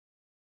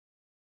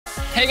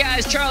Hey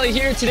guys, Charlie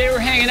here. Today we're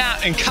hanging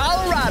out in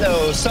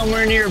Colorado,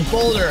 somewhere near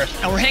Boulder.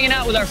 And we're hanging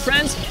out with our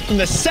friends from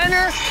the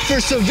Center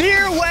for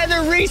Severe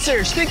Weather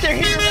Research. I think they're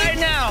here right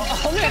now.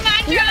 Oh man, Come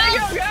on, you gotta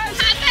go, guys.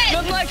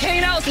 Good luck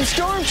hanging out with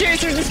some storm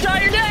chasers to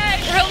start your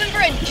day. We're hoping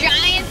for a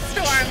giant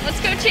storm.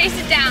 Let's go chase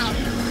it down.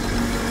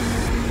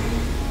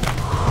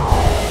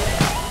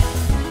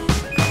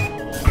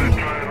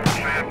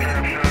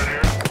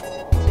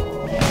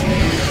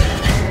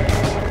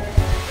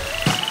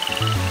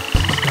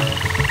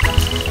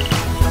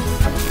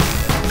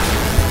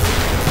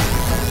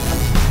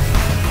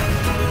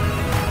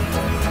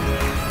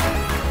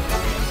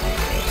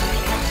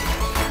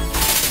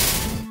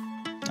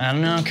 I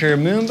don't know,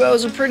 Kirby,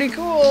 moonbows are pretty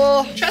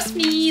cool. Trust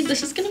me,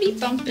 this is gonna be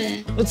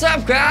bumping. What's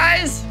up,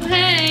 guys?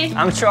 Hey.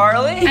 I'm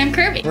Charlie. I'm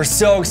Kirby. We're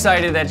so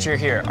excited that you're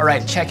here. All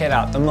right, check it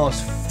out. The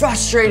most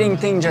frustrating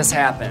thing just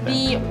happened.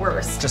 The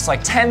worst. Just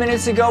like 10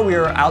 minutes ago, we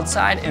were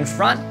outside in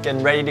front,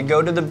 getting ready to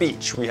go to the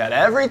beach. We had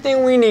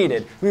everything we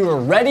needed. We were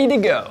ready to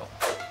go.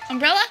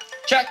 Umbrella?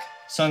 Check.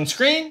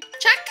 Sunscreen?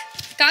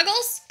 Check.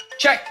 Goggles?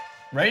 Check.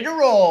 Ready to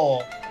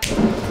roll.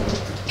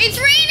 It's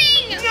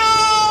raining!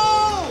 No!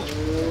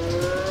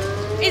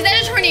 Is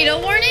that a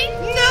tornado warning?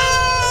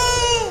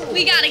 No!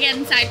 We gotta get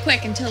inside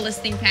quick until this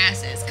thing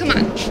passes. Come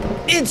on.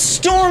 It's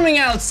storming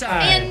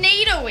outside. And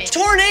NATO-ing.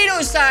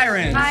 Tornado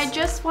sirens. I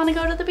just want to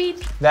go to the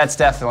beach. That's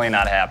definitely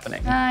not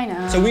happening. I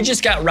know. So we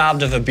just got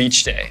robbed of a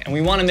beach day, and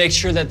we want to make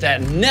sure that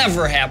that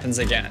never happens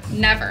again.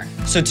 Never.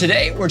 So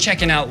today we're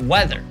checking out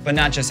weather, but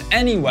not just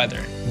any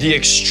weather, the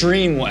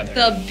extreme weather.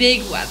 The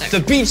big weather. The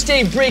beach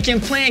day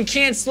breaking, plan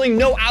canceling,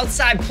 no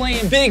outside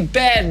playing, big,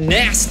 bad,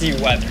 nasty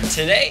weather.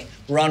 Today,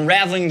 we're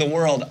unraveling the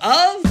world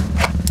of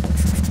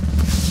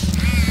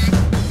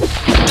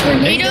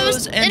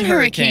tornadoes and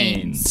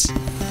hurricanes.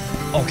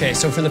 Okay,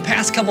 so for the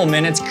past couple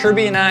minutes,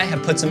 Kirby and I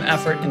have put some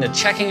effort into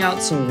checking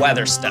out some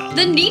weather stuff.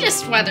 The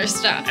neatest weather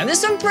stuff. And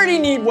there's some pretty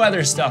neat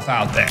weather stuff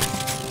out there.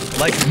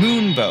 Like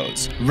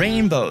moonbows,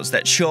 rainbows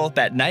that show up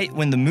at night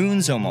when the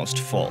moon's almost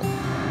full.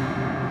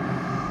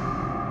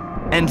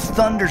 And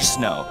thunder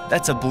snow,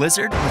 that's a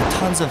blizzard with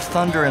tons of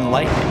thunder and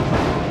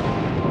lightning.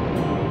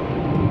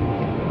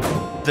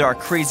 There are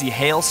crazy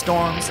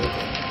hailstorms,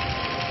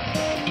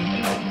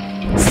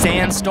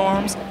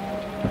 sandstorms,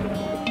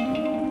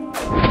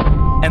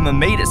 and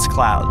mammatus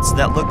clouds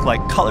that look like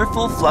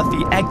colorful,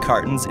 fluffy egg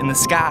cartons in the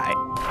sky.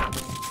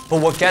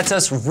 But what gets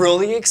us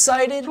really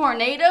excited?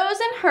 Tornadoes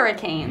and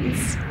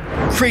hurricanes.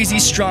 Crazy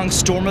strong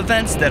storm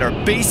events that are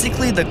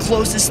basically the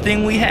closest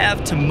thing we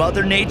have to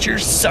Mother Nature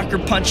sucker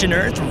punching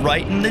Earth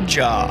right in the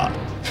jaw.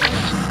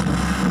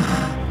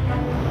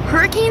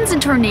 Hurricanes and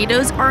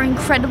tornadoes are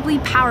incredibly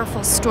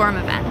powerful storm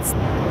events.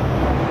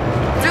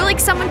 They're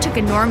like someone took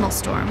a normal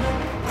storm,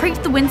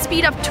 cranked the wind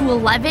speed up to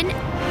 11,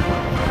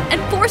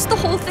 and forced the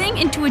whole thing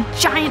into a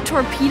giant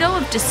torpedo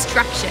of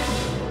destruction.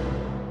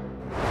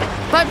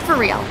 But for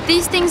real,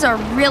 these things are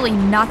really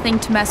nothing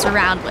to mess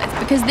around with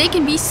because they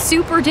can be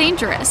super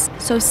dangerous.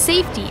 So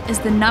safety is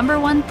the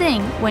 #1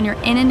 thing when you're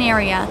in an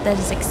area that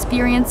is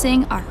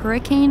experiencing a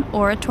hurricane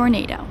or a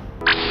tornado.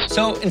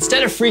 So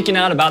instead of freaking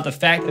out about the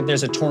fact that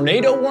there's a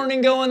tornado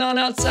warning going on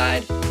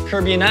outside,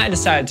 Kirby and I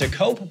decided to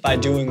cope by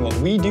doing what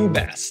we do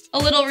best. A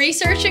little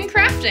research and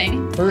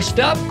crafting. First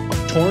up,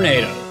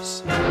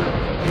 tornadoes.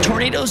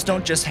 Tornadoes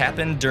don't just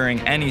happen during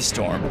any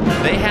storm.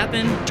 They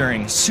happen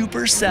during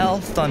supercell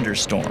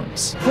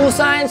thunderstorms. Cool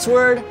science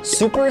word,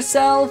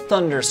 supercell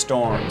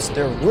thunderstorms.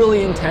 They're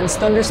really intense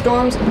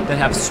thunderstorms that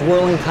have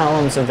swirling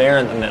columns of air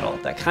in the middle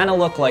that kind of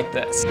look like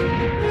this.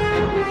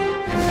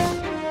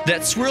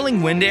 That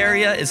swirling wind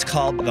area is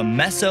called the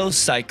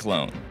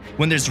mesocyclone.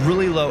 When there's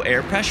really low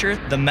air pressure,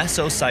 the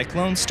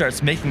mesocyclone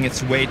starts making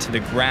its way to the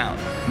ground,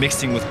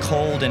 mixing with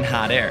cold and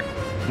hot air.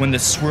 When the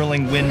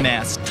swirling wind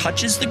mass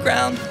touches the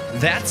ground,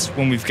 that's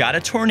when we've got a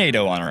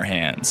tornado on our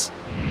hands.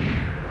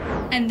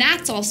 And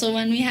that's also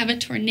when we have a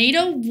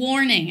tornado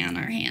warning on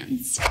our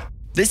hands.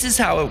 This is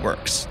how it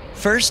works.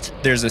 First,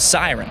 there's a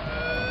siren.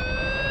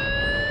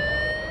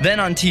 Then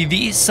on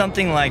TV,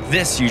 something like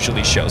this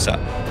usually shows up.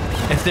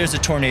 If there's a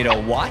tornado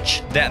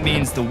watch, that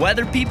means the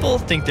weather people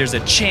think there's a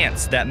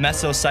chance that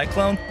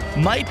mesocyclone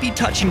might be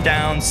touching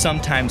down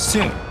sometime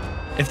soon.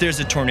 If there's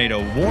a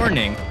tornado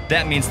warning,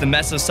 that means the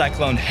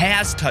mesocyclone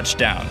has touched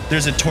down.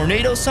 There's a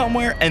tornado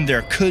somewhere and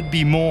there could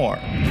be more.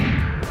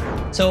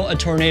 So a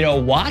tornado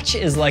watch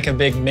is like a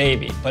big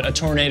maybe, but a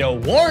tornado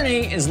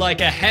warning is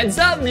like a heads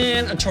up,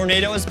 man. A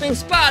tornado has been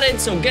spotted,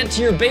 so get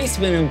to your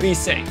basement and be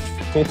safe.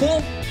 Cool,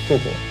 cool? Cool,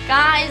 cool.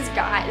 Guys,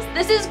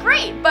 this is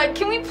great, but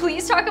can we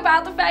please talk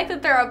about the fact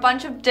that there are a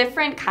bunch of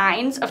different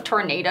kinds of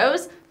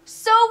tornadoes?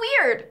 So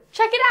weird.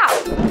 Check it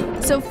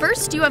out. So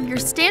first you have your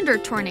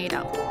standard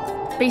tornado.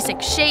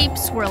 Basic shape,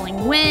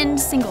 swirling wind,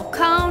 single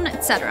cone,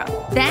 etc.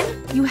 Then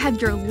you have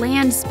your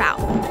land spout,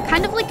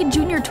 kind of like a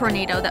junior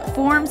tornado that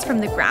forms from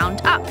the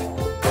ground up.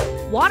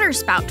 Water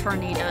spout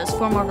tornadoes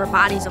form over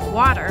bodies of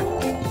water.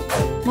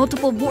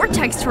 Multiple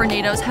vortex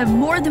tornadoes have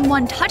more than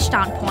one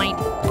touchdown point.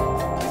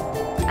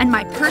 And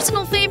my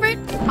personal favorite?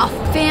 A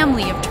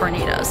family of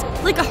tornadoes.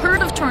 Like a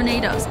herd of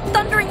tornadoes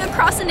thundering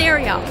across an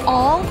area,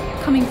 all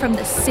coming from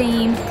the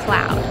same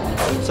cloud.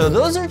 So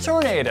those are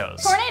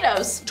tornadoes.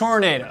 Tornadoes.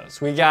 Tornadoes.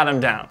 We got them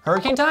down.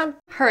 Hurricane time?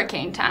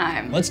 Hurricane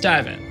time. Let's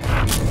dive in.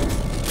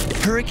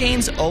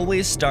 Hurricanes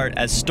always start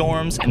as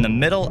storms in the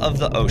middle of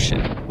the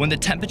ocean. When the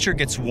temperature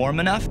gets warm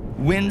enough,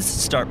 winds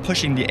start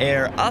pushing the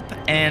air up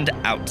and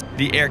out.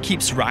 The air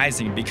keeps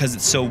rising because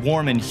it's so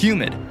warm and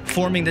humid,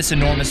 forming this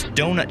enormous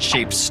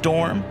donut-shaped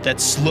storm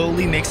that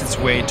slowly makes its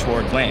way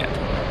toward land.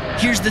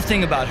 Here's the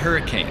thing about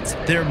hurricanes.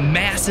 They're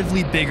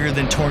massively bigger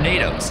than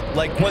tornadoes,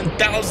 like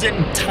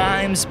 1,000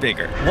 times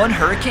bigger. One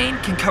hurricane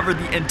can cover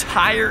the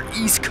entire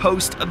east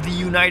coast of the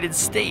United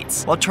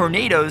States, while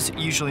tornadoes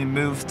usually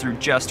move through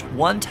just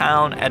one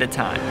town at a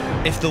time.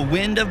 If the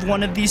wind of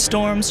one of these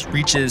storms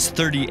reaches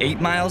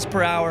 38 miles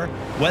per hour,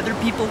 weather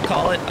people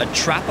call it a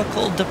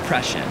tropical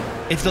depression.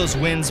 If those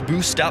winds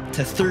boost up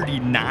to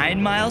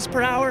 39 miles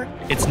per hour,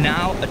 it's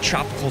now a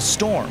tropical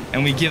storm,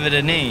 and we give it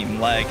a name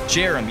like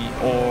Jeremy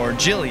or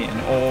Jillian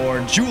or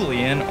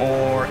Julian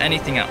or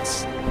anything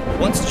else.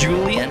 Once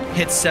Julian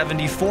hits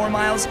 74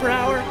 miles per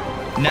hour,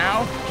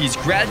 now he's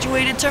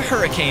graduated to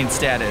hurricane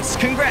status.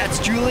 Congrats,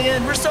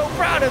 Julian, we're so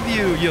proud of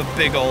you, you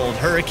big old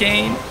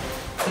hurricane.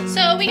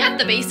 So we got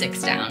the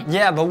basics down.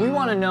 Yeah, but we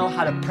want to know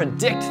how to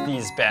predict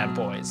these bad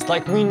boys.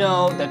 Like we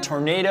know that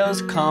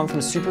tornadoes come from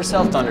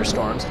supercell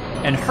thunderstorms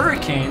and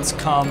hurricanes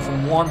come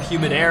from warm,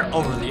 humid air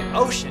over the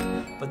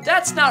ocean. But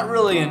that's not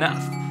really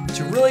enough.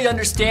 To really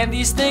understand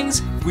these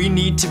things, we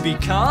need to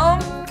become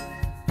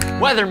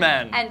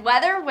weathermen. And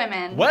weather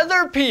women.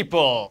 Weather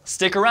people.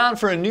 Stick around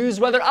for a news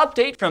weather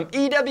update from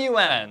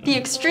EWN. The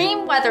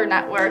Extreme Weather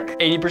Network.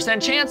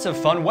 80% chance of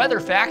fun weather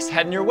facts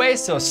heading your way,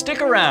 so stick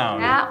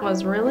around. That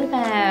was really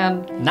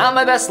bad. Not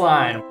my best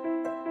line.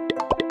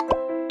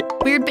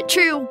 Weird but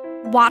true.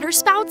 Water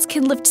spouts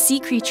can lift sea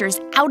creatures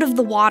out of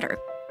the water,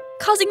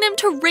 causing them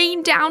to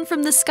rain down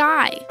from the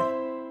sky.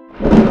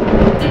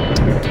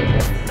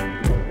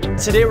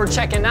 Today we're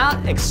checking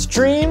out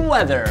extreme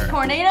weather.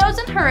 Tornadoes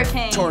and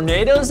hurricanes.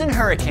 Tornadoes and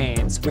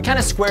hurricanes. We kind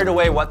of squared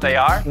away what they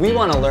are. We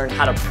want to learn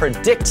how to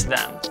predict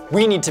them.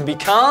 We need to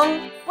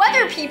become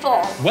weather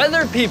people.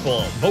 Weather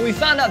people. But we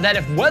found out that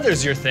if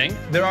weather's your thing,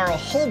 there are a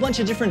whole bunch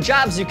of different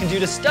jobs you can do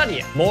to study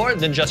it. More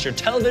than just your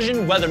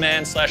television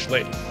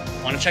weatherman/lady.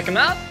 Want to check them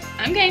out?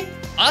 I'm game.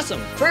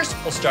 Awesome. First,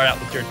 we'll start out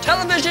with your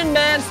television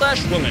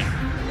man/woman.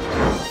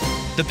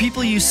 The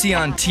people you see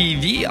on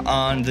TV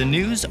on the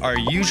news are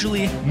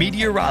usually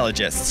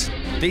meteorologists.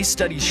 They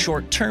study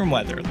short-term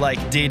weather,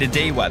 like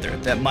day-to-day weather,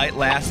 that might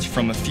last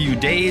from a few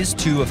days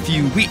to a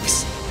few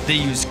weeks. They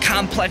use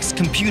complex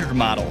computer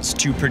models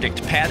to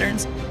predict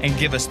patterns and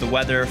give us the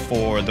weather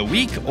for the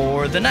week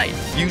or the night,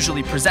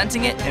 usually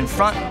presenting it in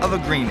front of a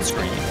green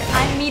screen.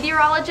 I'm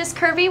meteorologist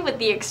Kirby with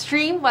the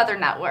Extreme Weather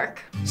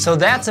Network. So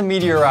that's a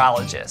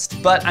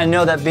meteorologist, but I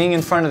know that being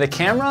in front of the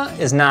camera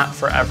is not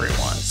for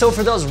everyone. So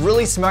for those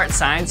really smart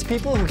science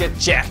people who get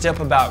jacked up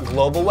about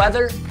global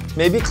weather,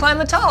 maybe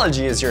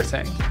climatology is your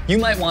thing. You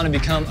might want to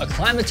become a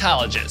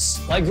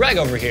climatologist, like Greg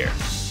over here.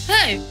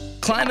 Hey.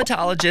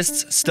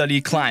 Climatologists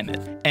study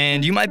climate,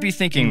 and you might be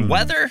thinking,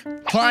 weather?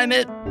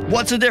 Climate?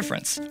 What's the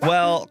difference?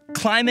 Well,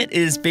 climate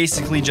is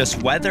basically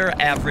just weather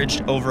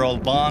averaged over a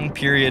long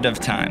period of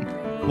time.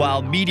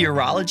 While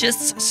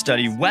meteorologists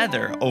study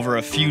weather over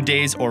a few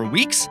days or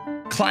weeks,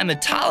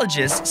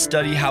 climatologists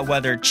study how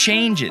weather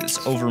changes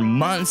over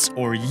months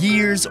or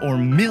years or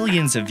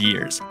millions of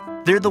years.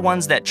 They're the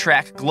ones that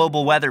track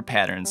global weather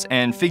patterns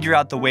and figure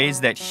out the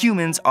ways that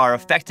humans are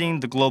affecting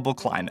the global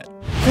climate.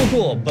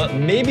 Cool, but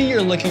maybe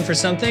you're looking for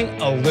something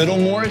a little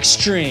more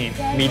extreme.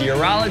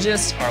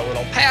 Meteorologists are a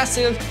little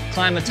passive,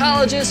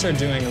 climatologists are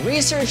doing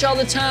research all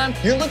the time.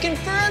 You're looking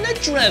for an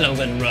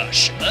adrenaline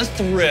rush, a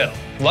thrill.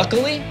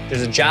 Luckily,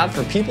 there's a job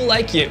for people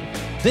like you.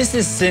 This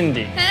is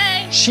Cindy.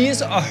 Hey. She's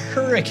a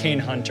hurricane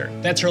hunter.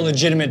 That's her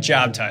legitimate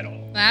job title.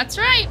 That's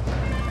right.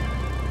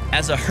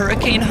 As a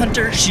hurricane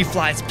hunter, she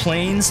flies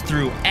planes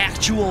through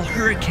actual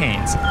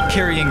hurricanes,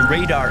 carrying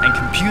radar and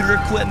computer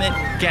equipment,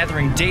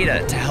 gathering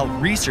data to help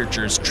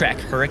researchers track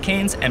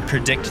hurricanes and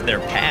predict their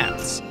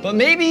paths. But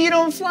maybe you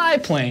don't fly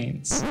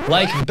planes,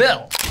 like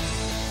Bill.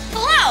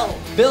 Hello.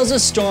 Bill's a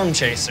storm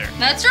chaser.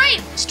 That's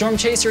right. Storm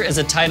chaser is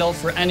a title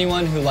for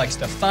anyone who likes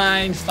to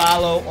find,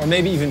 follow, or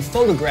maybe even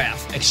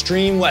photograph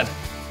extreme weather.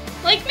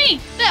 Like me,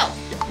 Bill.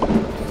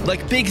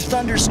 Like big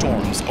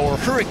thunderstorms, or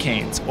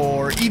hurricanes,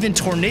 or even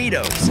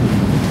tornadoes.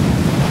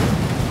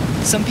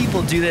 Some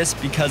people do this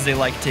because they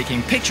like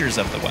taking pictures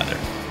of the weather,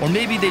 or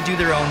maybe they do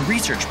their own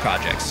research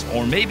projects,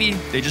 or maybe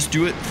they just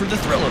do it for the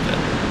thrill of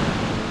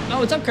it. Oh,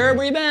 what's up, Kirby?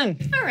 Where you been?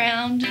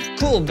 Around.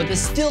 Cool, but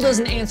this still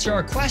doesn't answer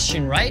our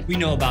question, right? We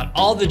know about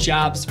all the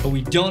jobs, but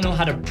we don't know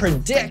how to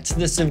predict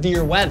the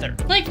severe weather.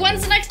 Like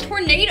when's the next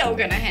tornado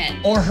gonna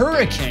hit? Or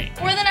hurricane.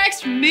 Or the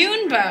next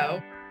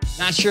moonbow.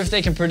 Not sure if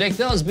they can predict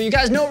those, but you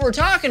guys know what we're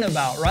talking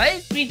about,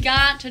 right? We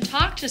got to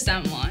talk to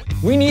someone.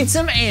 We need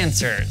some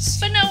answers.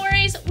 But no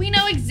worries, we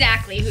know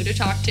exactly who to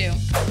talk to.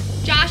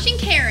 Josh and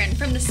Karen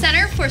from the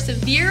Center for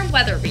Severe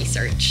Weather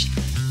Research.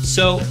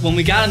 So when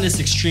we got on this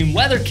extreme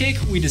weather kick,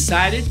 we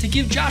decided to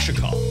give Josh a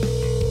call.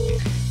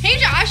 Hey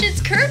Josh,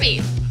 it's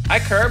Kirby. Hi,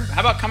 Kirb.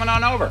 How about coming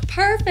on over?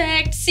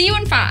 Perfect. See you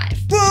in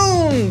 5.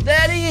 Boom!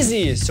 That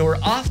easy. So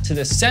we're off to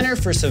the Center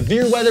for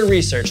Severe Weather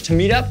Research to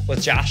meet up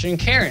with Josh and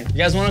Karen. You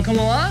guys want to come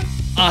along?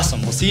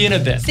 Awesome. We'll see you in a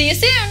bit. See you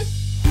soon.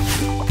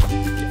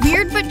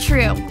 Weird but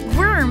true.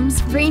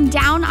 Worms rain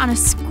down on a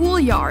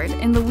schoolyard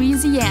in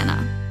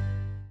Louisiana.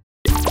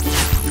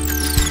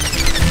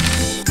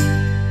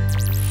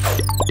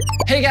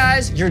 Hey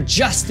guys, you're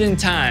just in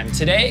time.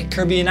 Today,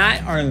 Kirby and I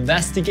are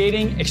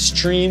investigating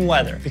extreme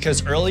weather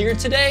because earlier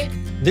today,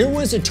 there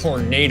was a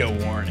tornado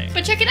warning.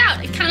 But check it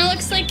out. It kind of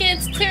looks like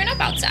it's clearing up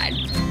outside.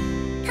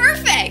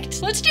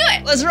 Perfect. Let's do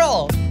it. Let's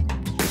roll.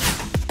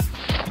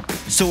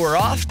 So we're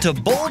off to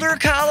Boulder,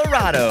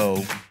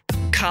 Colorado.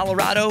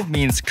 Colorado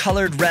means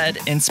colored red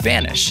in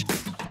Spanish.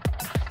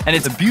 And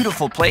it's a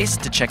beautiful place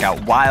to check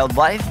out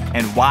wildlife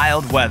and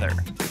wild weather.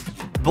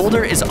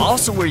 Boulder is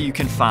also where you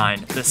can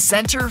find the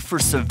Center for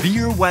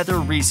Severe Weather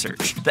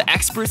Research. The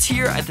experts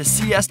here at the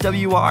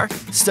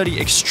CSWR study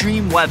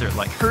extreme weather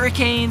like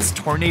hurricanes,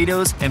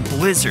 tornadoes, and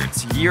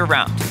blizzards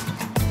year-round.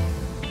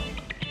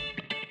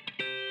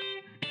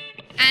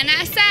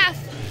 NSF.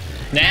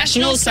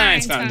 National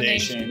Science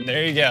Foundation.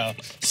 There you go.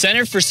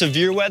 Center for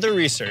Severe Weather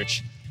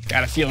Research.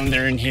 Got a feeling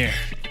they're in here.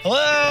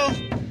 Hello?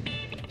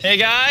 Hey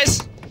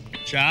guys.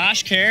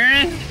 Josh,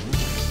 Karen.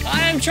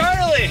 Hi, I'm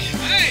Charlie.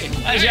 Hi.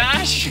 Hi,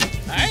 Josh.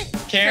 Hi.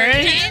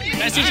 Karen.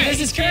 Nice to meet you.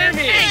 This is Kirby.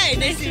 Hi,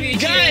 nice to meet you.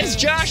 Guys,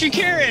 Josh and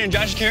Karen.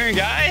 Josh and Karen,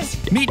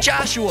 guys. Meet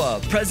Joshua,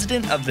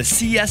 president of the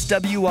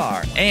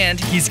CSWR, and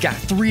he's got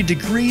 3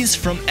 degrees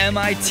from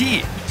MIT.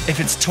 If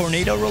it's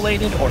tornado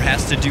related or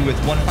has to do with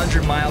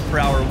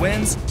 100-mile-per-hour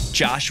winds,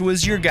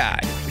 Joshua's your guy.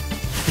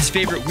 His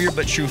favorite weird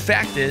but true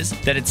fact is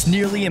that it's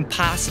nearly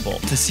impossible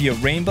to see a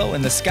rainbow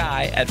in the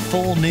sky at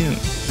full noon.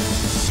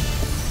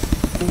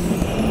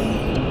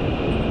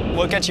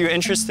 What got you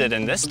interested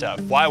in this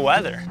stuff? Why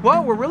weather?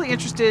 Well, we're really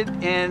interested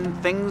in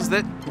things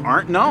that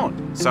aren't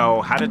known.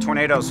 So how do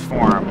tornadoes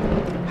form?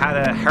 How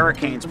do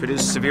hurricanes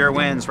produce severe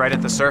winds right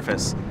at the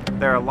surface?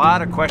 There are a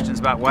lot of questions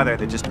about weather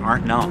that just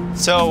aren't known.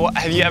 So,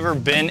 have you ever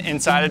been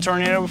inside a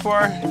tornado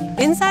before?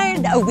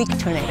 Inside a weak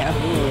tornado.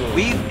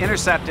 We've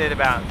intercepted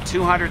about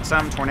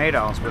 200-some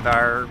tornadoes with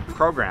our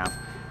program,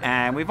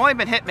 and we've only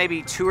been hit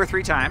maybe 2 or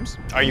 3 times.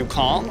 Are you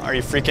calm? Are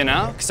you freaking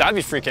out? Because I'd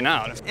be freaking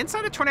out.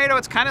 Inside a tornado,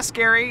 it's kind of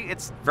scary.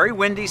 It's very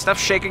windy, stuff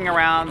shaking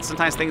around.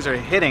 Sometimes things are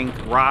hitting,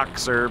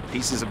 rocks or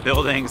pieces of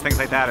buildings, things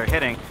like that are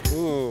hitting.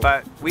 Ooh.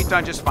 But we've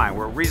done just fine.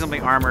 We're reasonably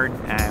armored,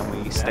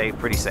 and we stay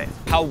pretty safe.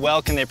 How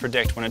well can they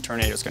predict when a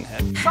tornado is going to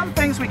hit? Some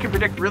things we can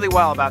predict really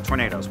well about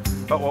tornadoes,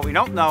 but what we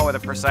don't know are the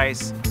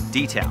precise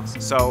details.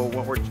 So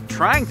what we're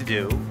trying to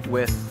do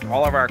with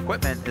all of our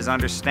equipment is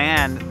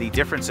understand the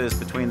differences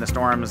between the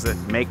storms that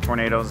make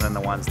tornadoes and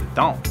the ones that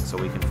don't, so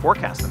we can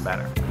forecast them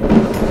better.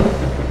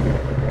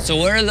 So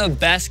what are the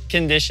best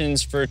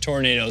conditions for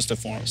tornadoes to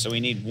form? So we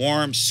need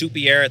warm,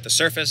 soupy air at the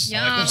surface.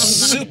 Yum. Like a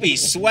soupy,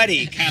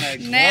 sweaty, kind of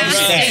gross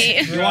Nasty.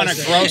 day. You want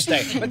a gross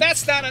day. But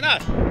that's not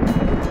enough.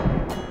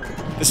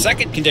 The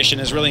second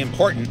condition is really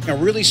important, a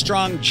really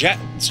strong jet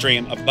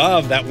stream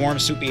above that warm,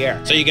 soupy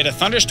air. So you get a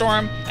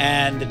thunderstorm,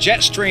 and the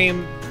jet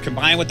stream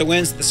combined with the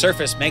winds at the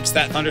surface makes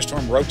that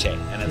thunderstorm rotate.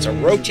 And it's a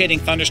rotating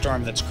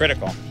thunderstorm that's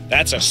critical.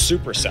 That's a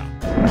supercell.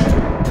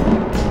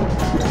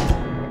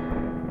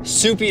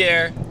 Soupy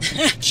air,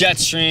 jet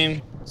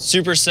stream,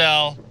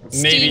 supercell,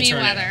 maybe Steamy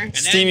tornado. weather.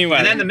 Steamy weather.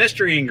 And then the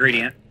mystery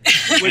ingredient,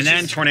 and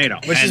then tornado.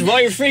 Which is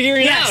what you're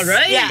figuring Yes. out,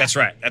 right? Yeah. That's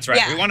right, that's right.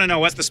 Yeah. We want to know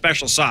what's the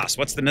special sauce,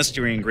 what's the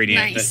mystery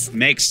ingredient Nice. that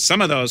makes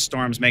some of those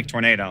storms make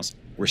tornadoes.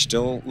 We're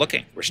still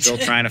looking. We're still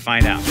trying to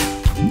find out.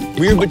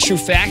 Weird but true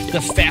fact,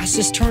 the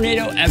fastest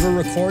tornado ever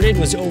recorded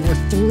was over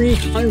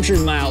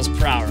 300 miles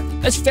per hour.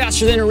 That's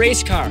faster than a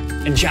race car,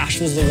 and Josh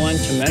was the one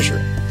to measure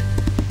it.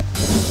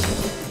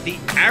 The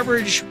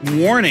average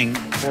warning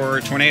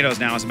for tornadoes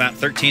now is about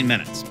 13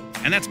 minutes.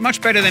 And that's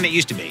much better than it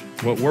used to be.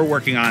 What we're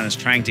working on is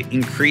trying to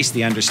increase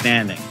the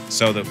understanding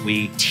so that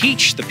we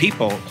teach the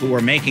people who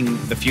are making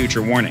the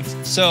future warnings.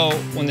 So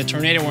when the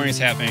tornado warning's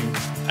happening,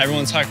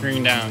 everyone's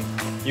hunkering down.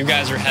 You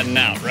guys are heading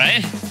out,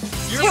 right?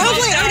 We're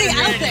hopefully already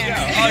out there.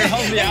 Oh, you're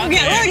hopefully out there.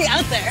 Yeah, we're already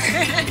out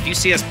there. If you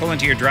see us pull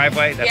into your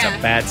driveway, that's Yeah.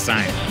 a bad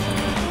sign.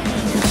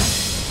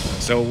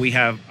 So we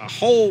have a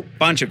whole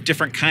bunch of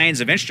different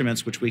kinds of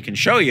instruments which we can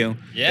show you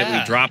that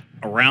we drop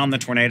around the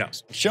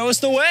tornadoes. Show us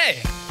the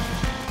way.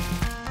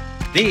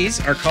 These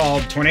are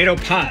called tornado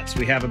pods.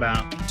 We have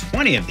about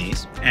 20 of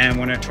these. And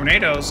when a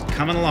tornado's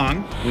coming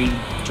along, we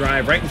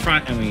drive right in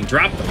front and we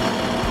drop them.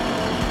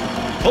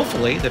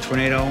 Hopefully, the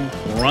tornado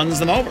runs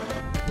them over.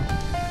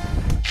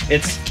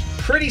 It's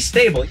pretty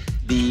stable.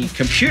 The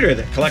computer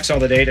that collects all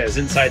the data is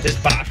inside this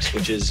box,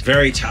 which is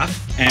very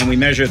tough. and we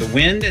measure the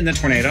wind in the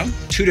tornado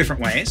 2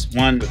 different ways.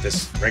 One with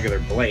this regular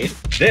blade.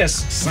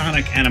 This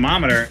sonic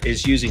anemometer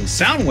is using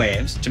sound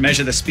waves to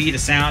measure the speed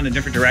of sound in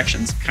different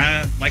directions,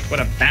 kind of like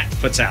what a bat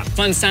puts out.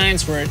 Fun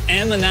science word,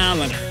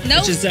 anemometer. No,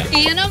 which is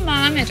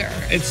anemometer.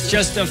 It's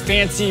just a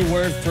fancy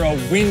word for a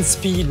wind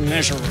speed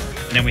measurer.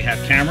 And then we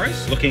have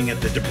cameras looking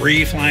at the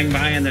debris flying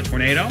by in the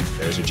tornado.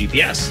 There's a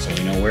GPS, so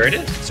we know where it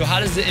is. So how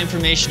does the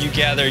information you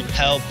gather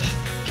help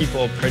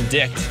people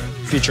predict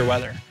future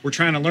weather? We're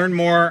trying to learn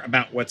more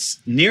about what's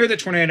near the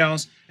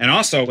tornadoes and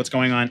also what's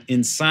going on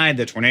inside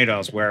the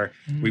tornadoes where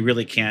we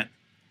really can't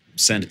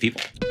send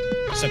people.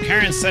 So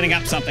Karen's setting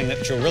up something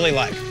that you'll really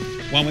like.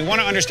 When we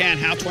want to understand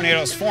how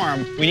tornadoes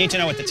form, we need to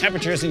know what the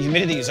temperatures and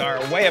humidities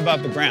are way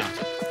above the ground.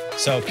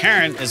 So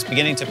Karen is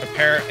beginning to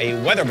prepare a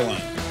weather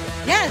balloon.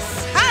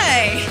 Yes,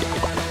 hi.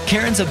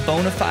 Karen's a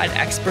bona fide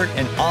expert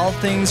in all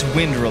things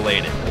wind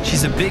related.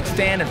 She's a big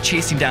fan of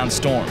chasing down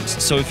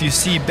storms, so if you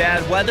see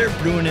bad weather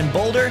brewing in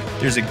Boulder,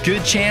 there's a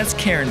good chance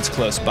Karen's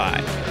close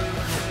by.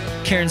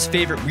 Karen's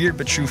favorite weird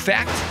but true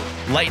fact: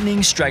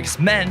 lightning strikes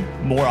men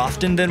more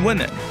often than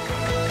women.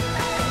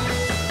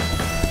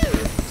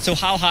 So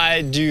how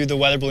high do the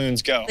weather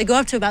balloons go? They go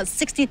up to about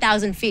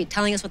 60,000 feet,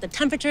 telling us what the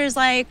temperature is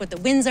like, what the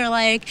winds are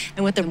like,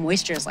 and what the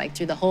moisture is like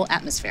through the whole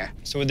atmosphere.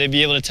 So would they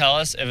be able to tell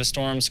us if a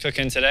storm's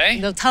cooking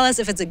today? They'll tell us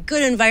if it's a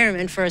good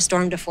environment for a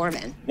storm to form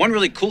in. One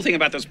really cool thing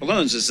about those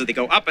balloons is that they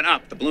go up and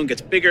up. The balloon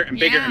gets bigger and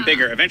bigger and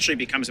bigger, eventually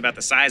becomes about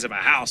the size of a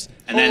house,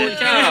 and then it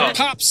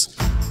pops.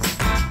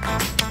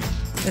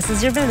 This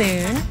is your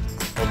balloon. A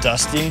little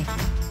dusty.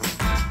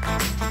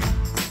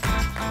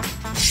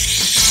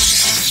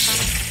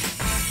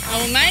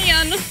 Oh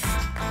man.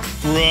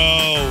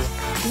 Bro.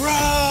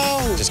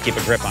 Just keep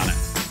a grip on it.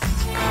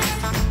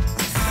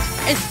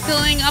 It's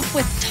filling up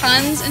with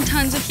tons and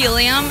tons of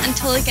helium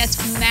until it gets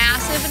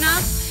massive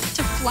enough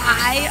to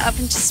fly up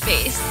into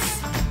space.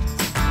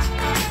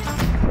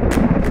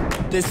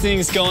 This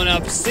thing's going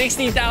up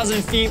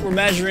 60,000 feet. We're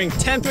measuring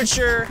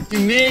temperature,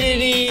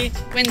 humidity,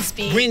 Wind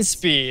speed. wind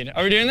speed.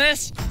 Are we doing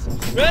this?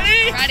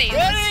 Ready? Ready. Ready?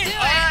 Let's do it.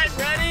 All right,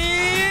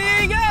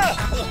 ready, go.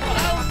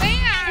 Oh man.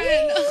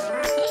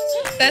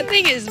 That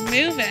thing is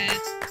moving.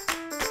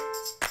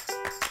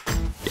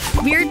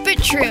 Weird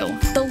but true,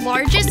 the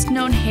largest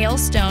known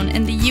hailstone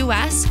in the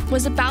US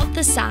was about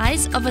the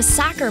size of a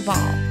soccer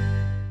ball.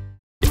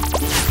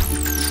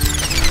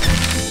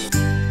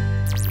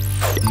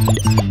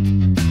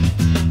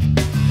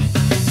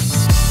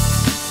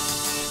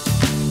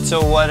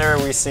 So what are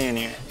we seeing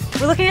here?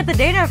 We're looking at the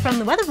data from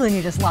the weather balloon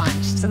you just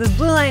launched. So this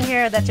blue line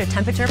here, that's your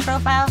temperature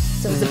profile.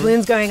 So as the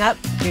balloon's going up,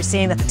 you're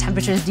seeing that the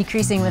temperature is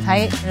decreasing with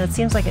height. And it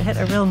seems like it hit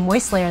a real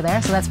moist layer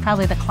there, so that's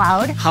probably the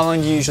cloud. How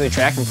long do you usually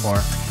track them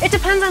for? It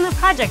depends on the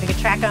project. You can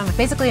track them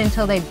basically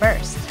until they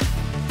burst.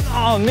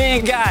 Oh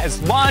man, guys,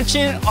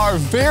 launching our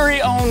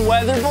very own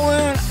weather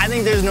balloon. I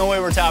think there's no way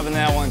we're topping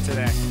that one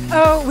today.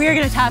 Oh, we're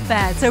gonna top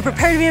that. So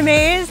prepare to be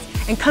amazed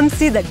and come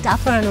see the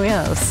Doppler on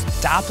wheels.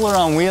 Doppler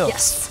on wheels?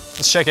 Yes.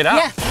 Let's check it out.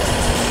 Yeah.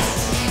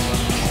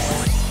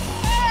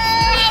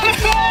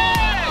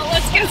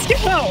 Let's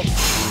go.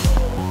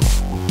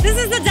 This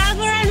is the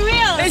Doppler on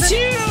wheels. It's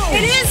huge.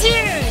 It is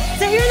huge.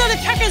 So even though the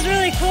truck is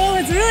really cool,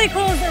 what's really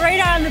cool is the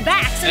radar on the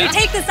back. So we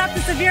take this up to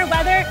severe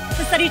weather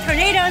to study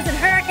tornadoes and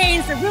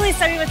hurricanes to really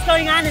study what's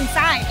going on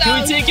inside.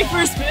 Can we take it for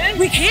a spin?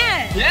 We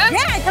can. Yeah?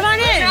 Yeah, come on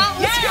in.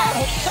 Let's go.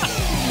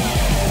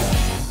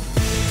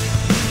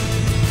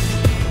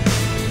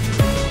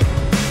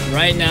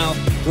 Right now,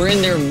 we're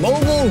in their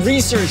mobile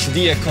research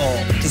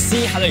vehicle to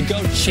see how they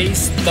go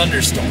chase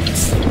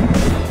thunderstorms.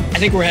 I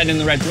think we're heading in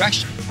the right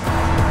direction.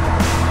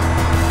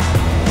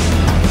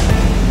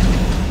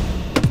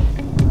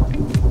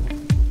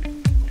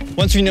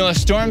 Once we know a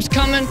storm's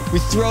coming, we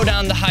throw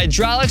down the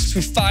hydraulics,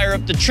 we fire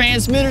up the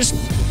transmitters,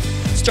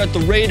 start the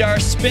radar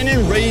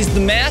spinning, raise the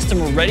mast, and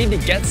we're ready to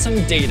get some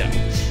data.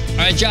 All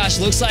right, Josh,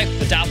 looks like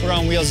the Doppler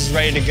on wheels is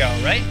ready to go,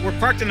 right? We're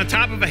parked on the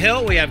top of a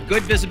hill. We have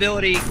good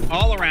visibility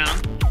all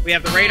around. We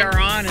have the radar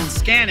on and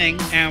scanning,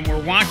 and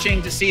we're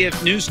watching to see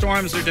if new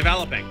storms are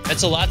developing.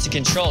 That's a lot to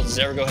control. Does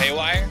it ever go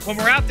haywire? When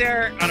we're out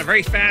there on a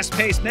very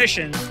fast-paced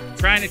mission,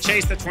 trying to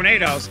chase the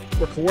tornadoes,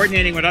 we're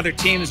coordinating what other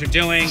teams are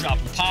doing.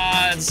 Dropping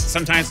pods.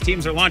 Sometimes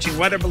teams are launching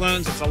weather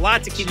balloons. It's a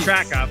lot to keep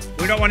track of.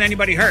 We don't want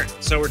anybody hurt,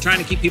 so we're trying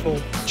to keep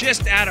people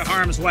just out of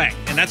harm's way.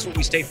 And that's what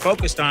we stay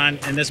focused on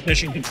in this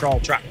mission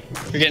control truck.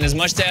 We're getting as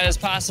much data as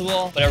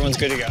possible, but everyone's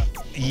good to go.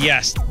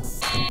 Yes.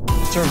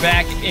 So we're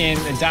back in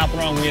the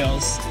Doppler on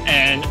wheels,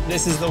 and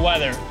this is the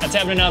weather that's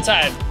happening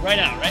outside right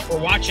now, right? We're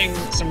watching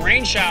some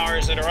rain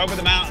showers that are over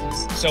the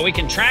mountains, so we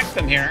can track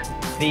them here.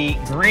 The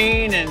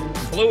green and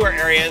bluer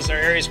areas are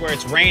areas where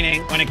it's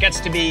raining. When it gets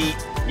to be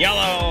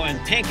yellow and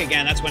pink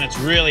again, that's when it's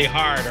really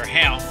hard, or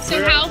hail.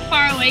 So how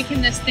far away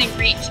can this thing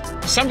reach?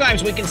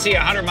 Sometimes we can see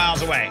 100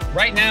 miles away.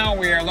 Right now,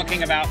 we are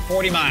looking about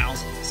 40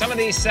 miles. Some of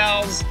these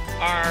cells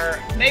are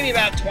maybe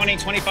about 20,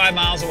 25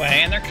 miles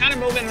away, and they're kind of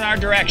moving in our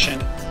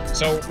direction.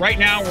 So right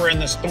now, we're in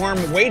the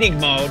storm waiting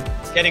mode,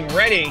 getting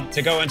ready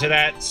to go into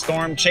that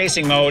storm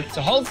chasing mode.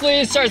 So hopefully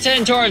it starts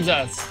heading towards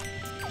us.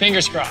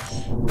 Fingers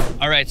crossed.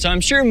 All right, so I'm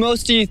sure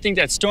most of you think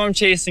that storm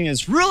chasing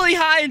is really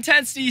high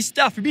intensity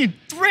stuff. You're being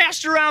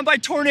thrashed around by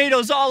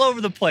tornadoes all over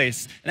the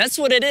place. And that's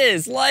what it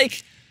is,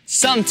 like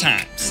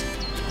sometimes.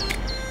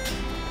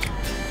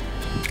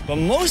 But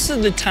most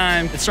of the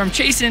time, the storm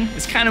chasing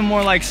is kind of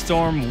more like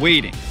storm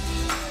waiting.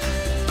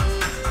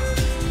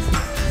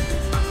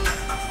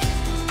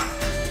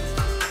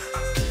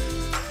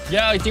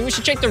 Yeah, you think we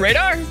should check the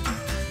radar?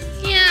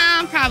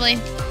 Yeah, probably.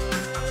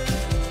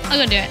 I'll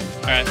go do it.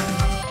 All right.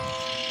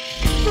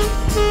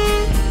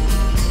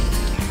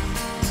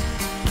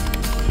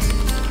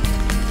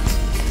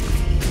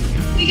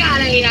 We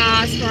got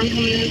a storm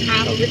coming in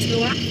hot over to the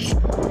west.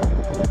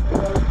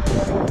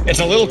 It's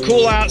a little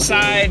cool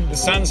outside. The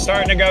sun's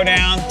starting to go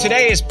down.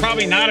 Today is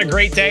probably not a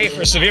great day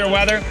for severe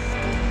weather.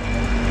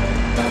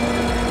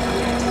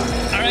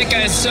 All right,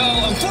 guys, so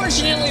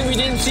unfortunately we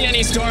didn't see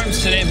any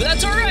storms today, but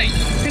that's all right,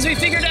 because we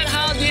figured out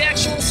how the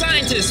actual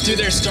scientists do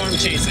their storm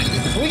chasing.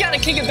 We got to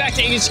kick it back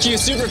to HQ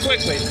super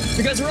quickly,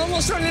 because we're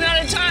almost running out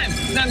of time.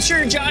 And I'm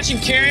sure Josh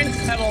and Karen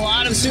have a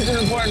lot of super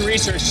important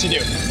research to do.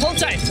 Hold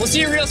tight, we'll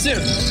see you real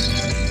soon.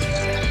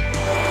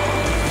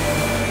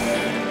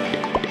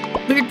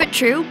 Weird but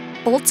true,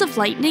 bolts of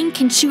lightning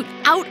can shoot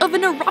out of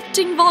an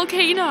erupting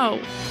volcano.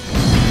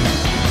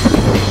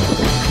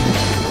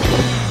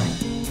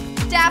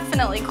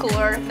 Definitely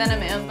cooler than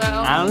a moonbow.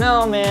 I don't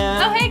know,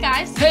 man. Oh, hey,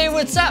 guys. Hey,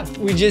 what's up?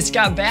 We just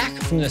got back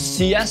from the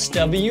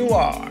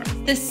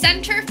CSWR. The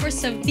Center for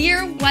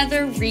Severe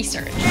Weather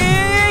Research.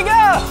 Here you go!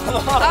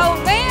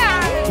 Oh,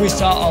 man. We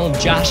saw all of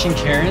Josh and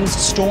Karen's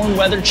storm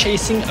weather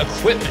chasing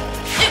equipment.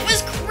 It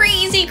was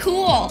crazy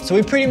cool. So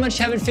we pretty much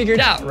have it figured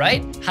out,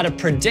 right? How to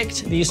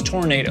predict these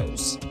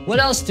tornadoes. What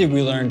else did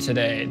we learn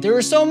today? There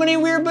were so many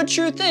weird but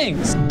true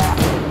things.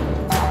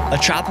 A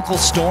tropical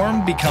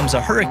storm becomes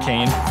a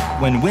hurricane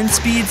when wind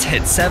speeds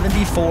hit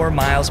 74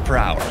 miles per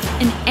hour.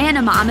 An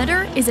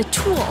anemometer is a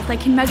tool that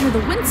can measure the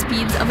wind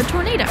speeds of a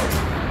tornado.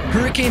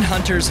 Hurricane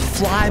hunters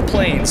fly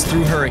planes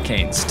through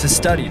hurricanes to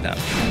study them.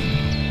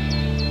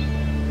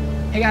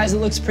 Hey guys, it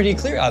looks pretty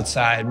clear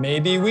outside.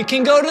 Maybe we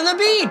can go to the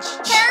beach.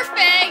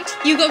 Perfect.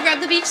 You go grab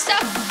the beach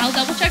stuff. I'll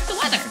double check the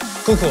weather.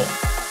 Cool, cool.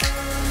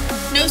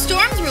 No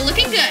storms, we're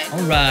looking good.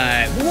 All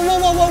right. Whoa, whoa,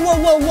 whoa, whoa,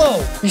 whoa, whoa,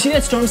 whoa. You see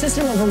that storm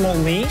system over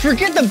Moline?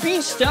 Forget the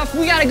beach stuff.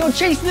 We gotta go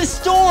chase this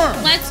storm.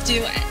 Let's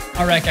do it.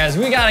 All right, guys,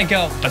 we gotta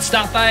go. But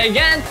stop by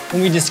again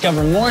when we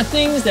discover more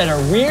things that are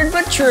weird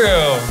but true.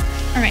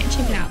 All right,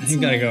 check it out. You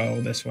gotta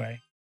go this way.